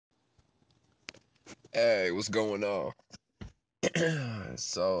Hey, what's going on?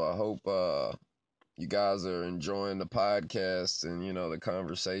 So I hope you guys are enjoying the podcast and the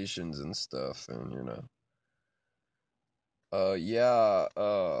conversations and stuff and yeah,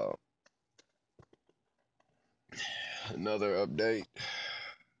 another update.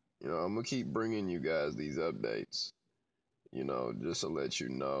 I'm gonna keep bringing you guys these updates, just to let you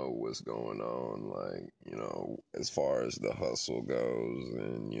know what's going on, like, as far as the hustle goes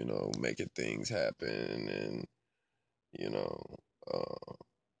and making things happen and you know uh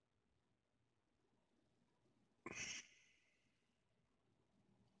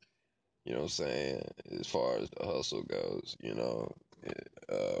what I'm saying? As far as the hustle goes,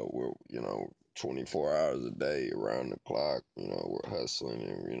 we're, 24 hours a day around the clock, we're hustling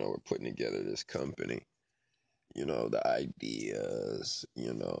and, we're putting together this company, the ideas,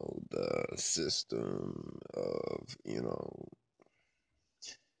 the system of,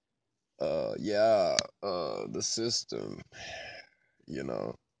 the system, you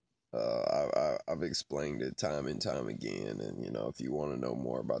know. I've explained it time and time again, and if you want to know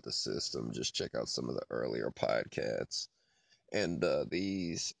more about the system, just check out some of the earlier podcasts. And I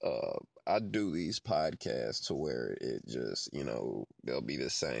do these podcasts to where it just, they'll be the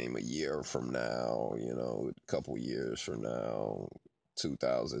same a year from now, a couple years from now,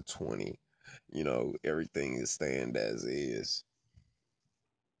 2020, everything is staying as is.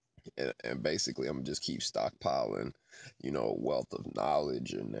 And basically, I'm just keep stockpiling, a wealth of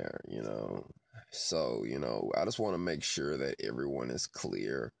knowledge in there, So, I just want to make sure that everyone is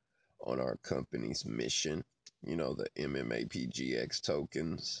clear on our company's mission, the MMAPGX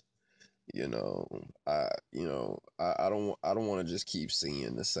tokens. I don't want to just keep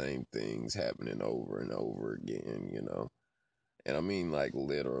seeing the same things happening over and over again, And I mean like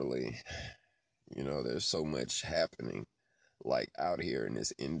literally, there's so much happening like out here in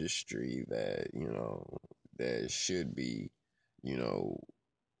this industry that, that should be, you know,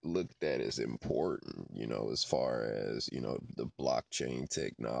 looked at as important, as far as, the blockchain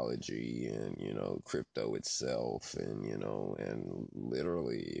technology and, crypto itself and, and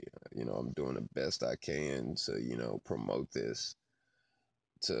literally, I'm doing the best I can to, promote this,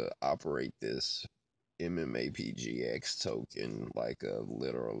 to operate this MMAPGX token like a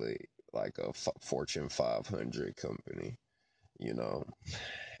literally like a Fortune 500 company, you know.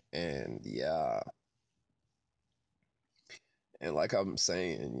 And yeah, and like I'm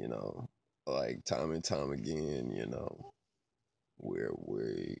saying, like time and time again, where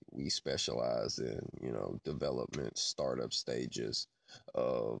we specialize in development startup stages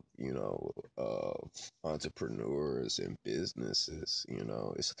of of entrepreneurs and businesses.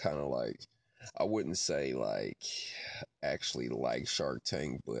 It's kind of like, I wouldn't say like actually like Shark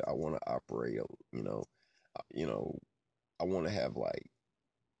Tank, but I want to operate you know you know I want to have like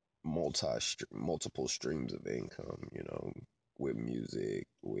multiple streams of income, with music,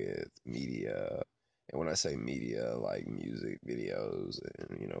 with media. And when I say media, like music videos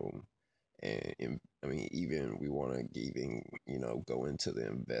and, I mean, even we want to even, go into the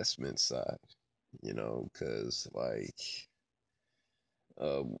investment side, because like,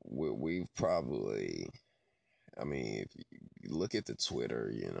 we've probably, I mean, if you look at the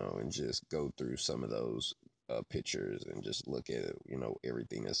Twitter, and just go through some of those pictures and just look at,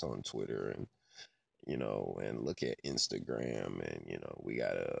 everything that's on Twitter and look at Instagram and, we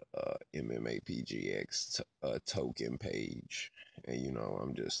got a MMAPGX token page. And,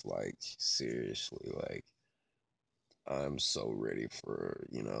 I'm just like, seriously, like, I'm so ready for,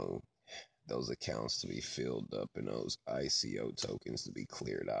 those accounts to be filled up and those ICO tokens to be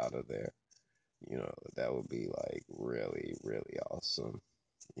cleared out of there. That would be like really, really awesome.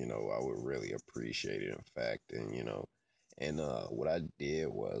 I would really appreciate it, in fact. And, and what I did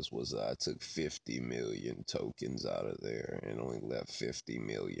was I took 50 million tokens out of there and only left 50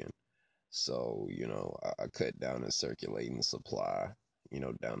 million. So, I cut down the circulating supply,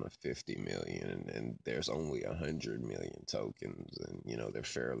 down to 50 million, and there's only 100 million tokens, and, they're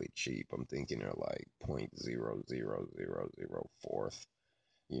fairly cheap. I'm thinking they're like 0.00004th,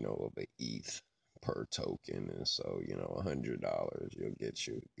 of an ETH per token. And so, $100, you'll get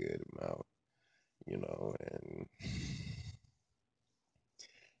you a good amount, and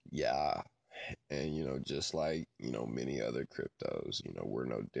yeah. And, just like, many other cryptos, we're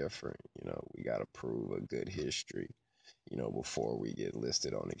no different. We got to prove a good history, before we get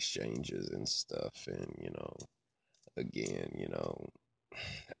listed on exchanges and stuff. And, again,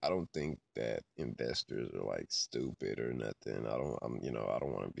 I don't think that investors are like stupid or nothing. I don't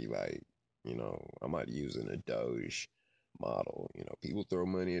want to be like, I'm not using a Doge model. People throw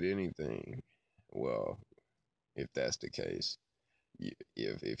money at anything. Well, if that's the case,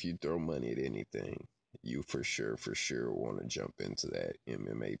 if you throw money at anything, you for sure want to jump into that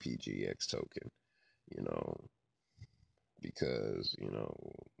MMAPGX token, you know, because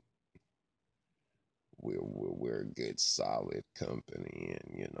we're a good solid company,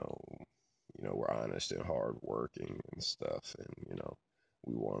 and we're honest and hardworking and stuff, and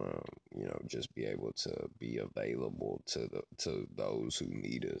we want to just be able to be available to those who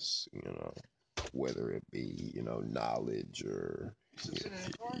need us, whether it be knowledge or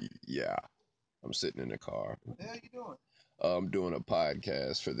yeah. I'm sitting in the car. What the hell you doing? I'm doing a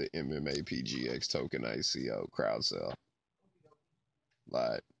podcast for the MMAPGX token ICO crowd sale.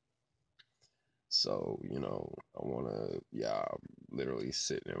 Like, so, I want to, yeah, I'm literally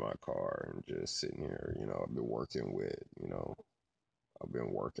sitting in my car and just sitting here. I've been working I've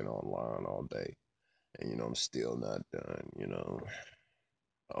been working online all day, and, I'm still not done.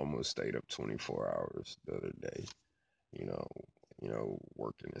 I almost stayed up 24 hours the other day, you know,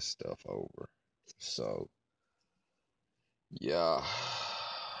 working this stuff over. So, yeah.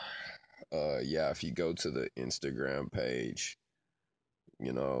 Yeah, if you go to the Instagram page,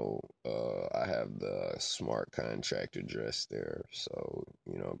 I have the smart contract address there. So,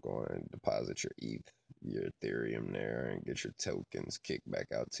 go and deposit your ETH, your Ethereum there, and get your tokens kicked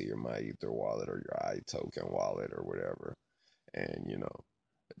back out to your MyEther wallet or your iToken wallet or whatever. And,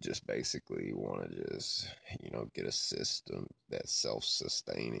 just basically want to just, get a system that's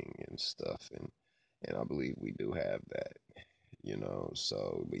self-sustaining and stuff. And I believe we do have that.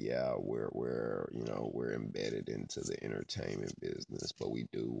 So but yeah, we're embedded into the entertainment business, but we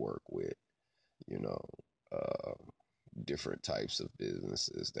do work with you know uh different types of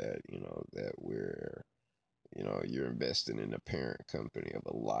businesses that that we're you're investing in the parent company of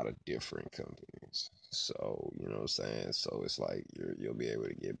a lot of different companies. So what I'm saying, so it's like you'll be able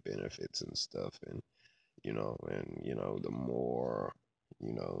to get benefits and stuff, and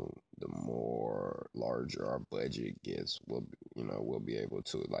the more larger our budget gets, we'll be able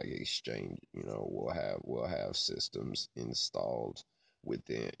to like exchange. We'll have systems installed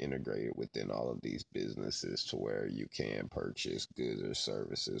within integrated within all of these businesses to where you can purchase goods or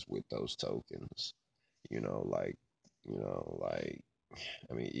services with those tokens. Like like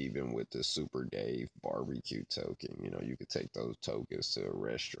I mean, even with the Super Dave barbecue token, you could take those tokens to a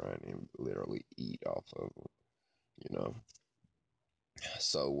restaurant and literally eat off of them. You know,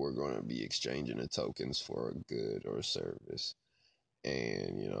 so we're going to be exchanging the tokens for a good or service,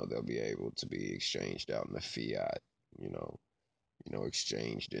 and they'll be able to be exchanged out in the fiat. You know,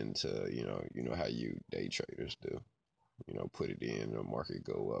 exchanged into how you day traders do. Put it in, the market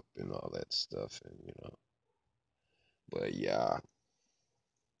go up and all that stuff, and But yeah,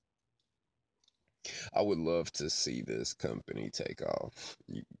 I would love to see this company take off.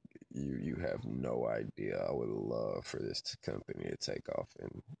 You have no idea. I would love for this company to take off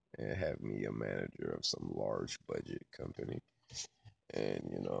and have me a manager of some large budget company.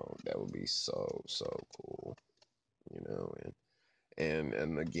 And that would be so so cool.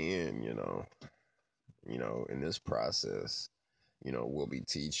 And again, in this process, we'll be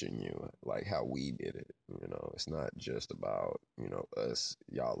teaching you like how we did it. It's not just about, us,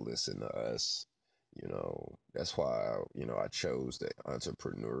 y'all listen to us. That's why, I chose the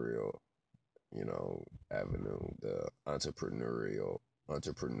entrepreneurial, avenue, the entrepreneur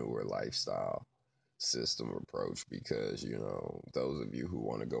lifestyle system approach, because, those of you who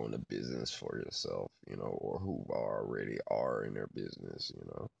want to go into business for yourself, or who already are in their business,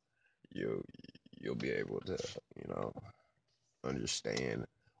 you you'll be able to, you know, understand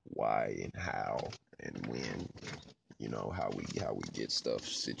why and how and when, how we get stuff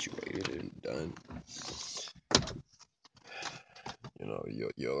situated and done.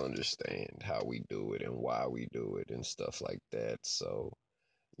 You'll understand how we do it and why we do it and stuff like that. So,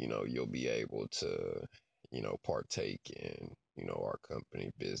 you'll be able to, partake in, our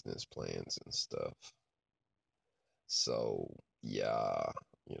company business plans and stuff. So, yeah,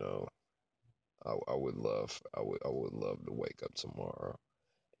 you know, I would love to wake up tomorrow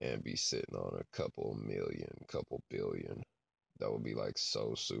and be sitting on a couple million, couple billion. That would be like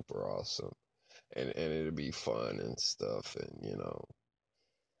so super awesome. And it'd be fun and stuff. And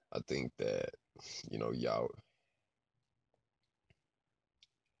I think that, y'all,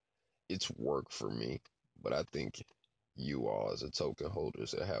 it's work for me, but I think you all as a token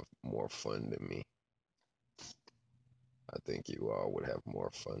holders that have more fun than me. I think you all would have more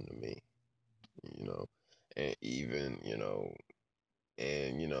fun than me, you know, and even,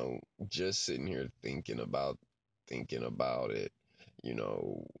 and just sitting here thinking about it, you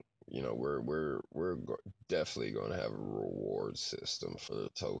know, we're definitely going to have a reward system for the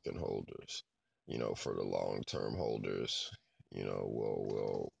token holders, for the long term holders,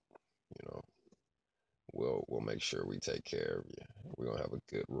 we'll you know make sure we take care of you. We're gonna have a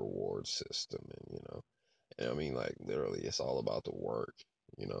good reward system, and I mean, like, literally, it's all about the work.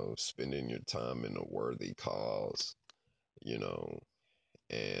 Spending your time in a worthy cause. You know,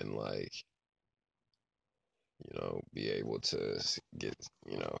 and like, be able to get,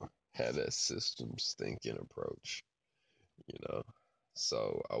 have that systems thinking approach. You know.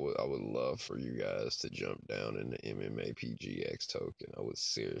 So I would love for you guys to jump down in the MMA PGX token. I would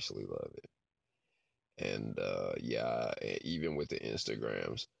seriously love it. And yeah, even with the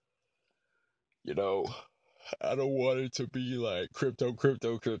Instagrams, you know, I don't want it to be like crypto,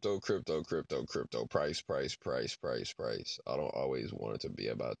 crypto, crypto, crypto, crypto, crypto, price, price, price, price, price. I don't always want it to be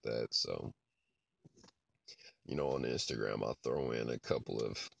about that. So, on Instagram, I'll throw in a couple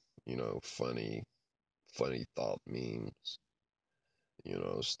of, funny thought memes,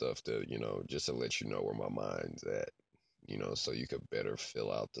 stuff that, just to let you know where my mind's at, so you could better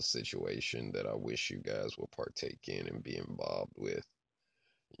fill out the situation that I wish you guys would partake in and be involved with.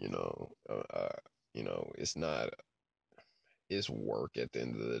 You know, it's not, it's work at the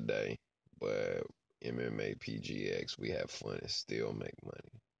end of the day, but MMA PGX, we have fun and still make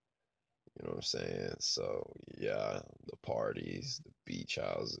money. You know what I'm saying? So yeah, the parties, the beach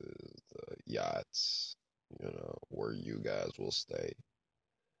houses, the yachts, where you guys will stay.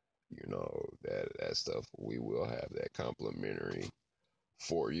 That stuff, we will have that complimentary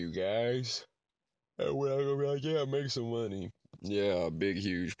for you guys. And we're gonna be like, yeah, make some money. Yeah, big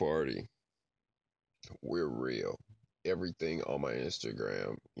huge party. We're real. Everything on my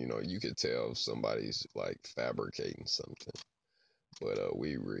Instagram, you could tell if somebody's like fabricating something. But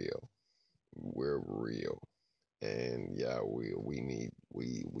we real. We're real. And yeah, we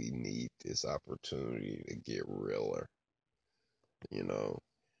need this opportunity to get realer, you know.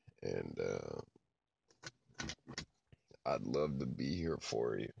 And I'd love to be here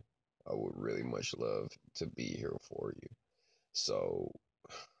for you. I would really much love to be here for you. So,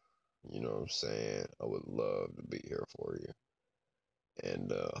 what I'm saying? I would love to be here for you.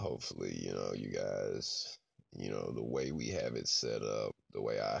 And hopefully, you guys, the way we have it set up, the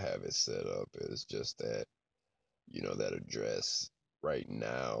way I have it set up is just that, that address right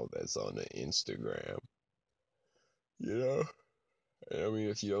now that's on the Instagram, you know? I mean,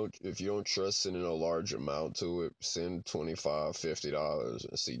 if you don't trust sending a large amount to it, send $25, $50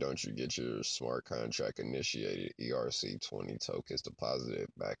 and see, don't you get your smart contract initiated ERC20 tokens deposited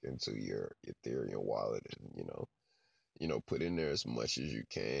back into your Ethereum wallet, and put in there as much as you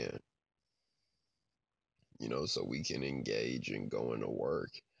can, so we can engage and go into work.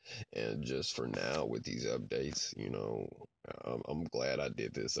 And just for now, with these updates, I'm glad I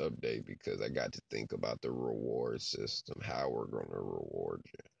did this update because I got to think about the reward system, how we're going to reward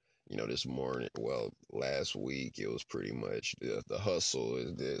you. This morning, well, last week, it was pretty much the hustle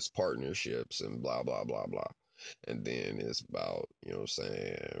is this partnerships and blah, blah, blah, blah. And then it's about, what I'm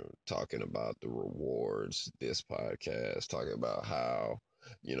saying, talking about the rewards, this podcast, talking about how,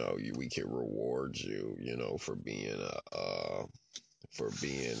 we can reward you, for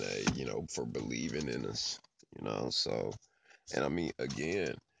believing in us, so, and I mean,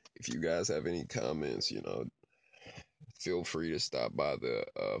 again, if you guys have any comments, feel free to stop by the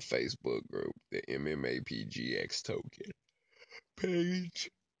Facebook group, the MMAPGX token page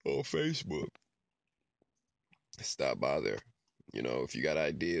on Facebook. Stop by there. If you got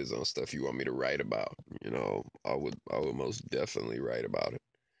ideas on stuff you want me to write about, I would most definitely write about it,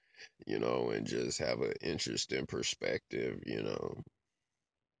 and just have an interesting perspective, and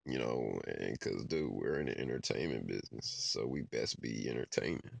because, dude, we're in the entertainment business, so we best be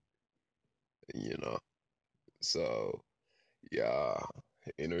entertaining, you know. So, yeah,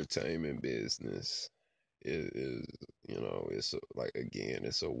 entertainment business is, it's like, again,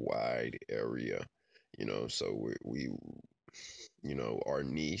 it's a wide area, so our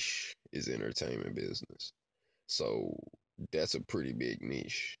niche is entertainment business. So that's a pretty big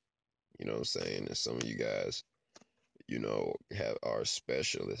niche, what I'm saying? And some of you guys, have are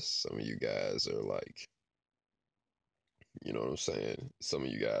specialists. Some of you guys are like, what I'm saying? Some of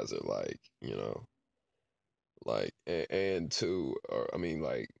you guys are like, like, and two, or I mean,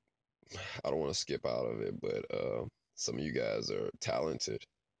 like, I don't want to skip out of it, but some of you guys are talented,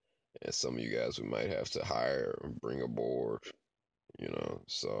 and some of you guys we might have to hire and bring aboard,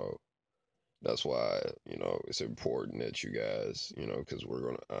 so that's why, it's important that you guys, because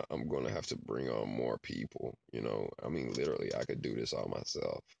I'm gonna have to bring on more people, I mean, literally, I could do this all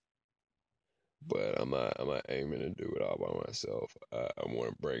myself, but I'm not aiming to do it all by myself. I want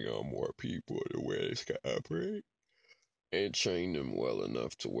to bring on more people to where this can operate and train them well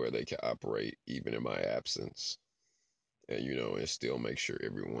enough to where they can operate even in my absence. and and still make sure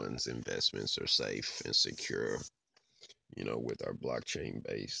everyone's investments are safe and secure, with our blockchain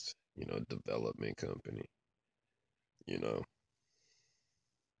based, development company, you know.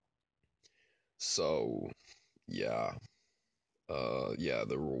 So yeah, yeah,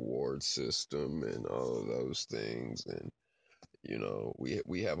 the reward system and all of those things, and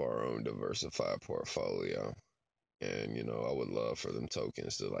we have our own diversified portfolio, and I would love for them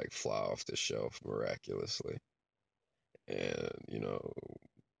tokens to like fly off the shelf miraculously, and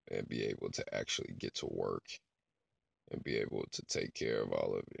and be able to actually get to work and be able to take care of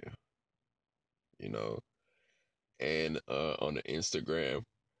all of you, you know. And on the Instagram,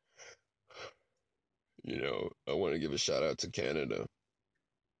 I want to give a shout out to Canada.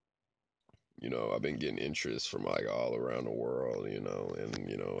 I've been getting interest from like all around the world, and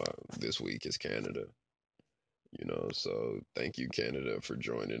this week is Canada. So thank you, Canada, for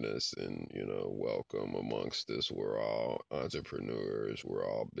joining us, and welcome amongst us. We're all entrepreneurs, we're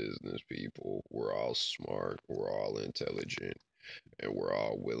all business people, we're all smart, we're all intelligent, and we're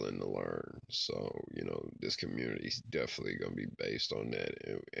all willing to learn. So, this community is definitely going to be based on that.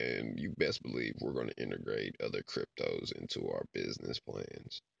 And you best believe we're going to integrate other cryptos into our business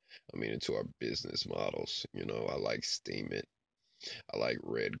plans. I mean, into our business models. I like Steemit, I like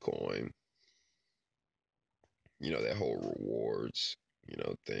Redcoin, that whole rewards,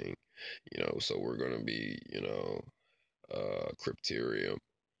 thing. So we're going to be, Crypterium,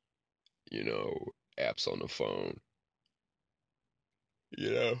 you know, apps on the phone,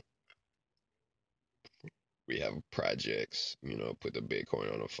 you know. We have projects, put the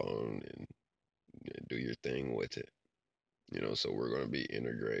Bitcoin on the phone and do your thing with it. So we're going to be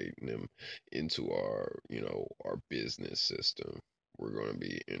integrating them into our business system. We're going to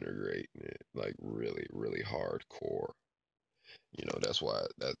be integrating it like really, really hardcore. That's why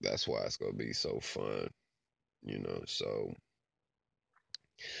it's going to be so fun. So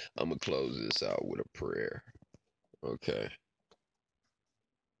I'm gonna close this out with a prayer. Okay.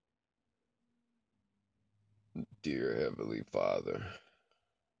 Dear Heavenly Father,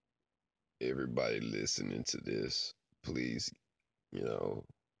 everybody listening to this, please, you know,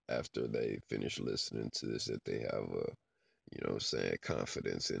 after they finish listening to this, that they have saying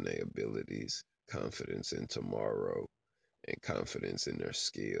confidence in their abilities, confidence in tomorrow, and confidence in their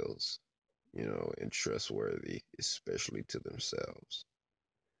skills, and trustworthy, especially to themselves.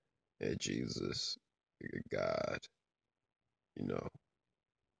 And Jesus, God, you know,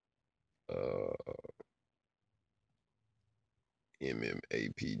 uh,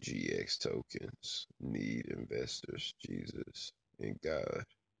 MMAPGX tokens need investors, Jesus, and God.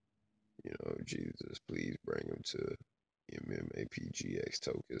 Jesus, please bring them to MMAPGX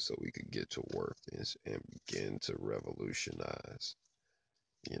tokens so we could get to work and begin to revolutionize,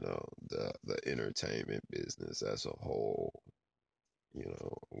 the entertainment business as a whole. You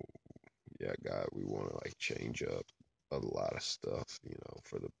know, yeah, God, we want to like change up a lot of stuff,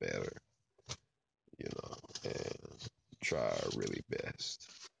 for the better, and try our really best.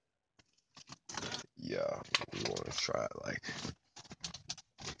 Yeah, we want to try like,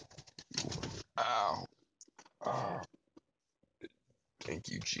 ow, oh, thank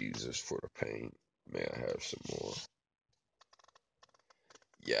you, Jesus, for the pain. May I have some more?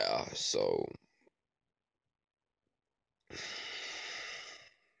 Yeah, so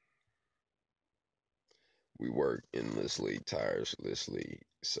we work endlessly, tirelessly,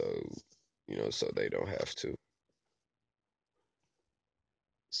 so so they don't have to.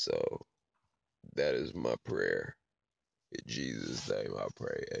 So that is my prayer. In Jesus' name I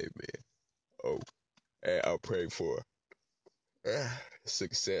pray, amen. Oh, and I pray for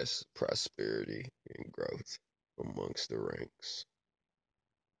success, prosperity, and growth amongst the ranks.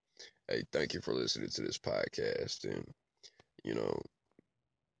 Hey, thank you for listening to this podcast, and you know,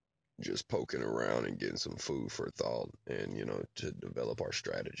 just poking around and getting some food for thought, and to develop our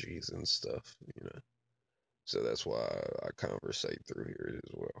strategies and stuff. So that's why I conversate through here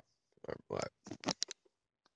as well.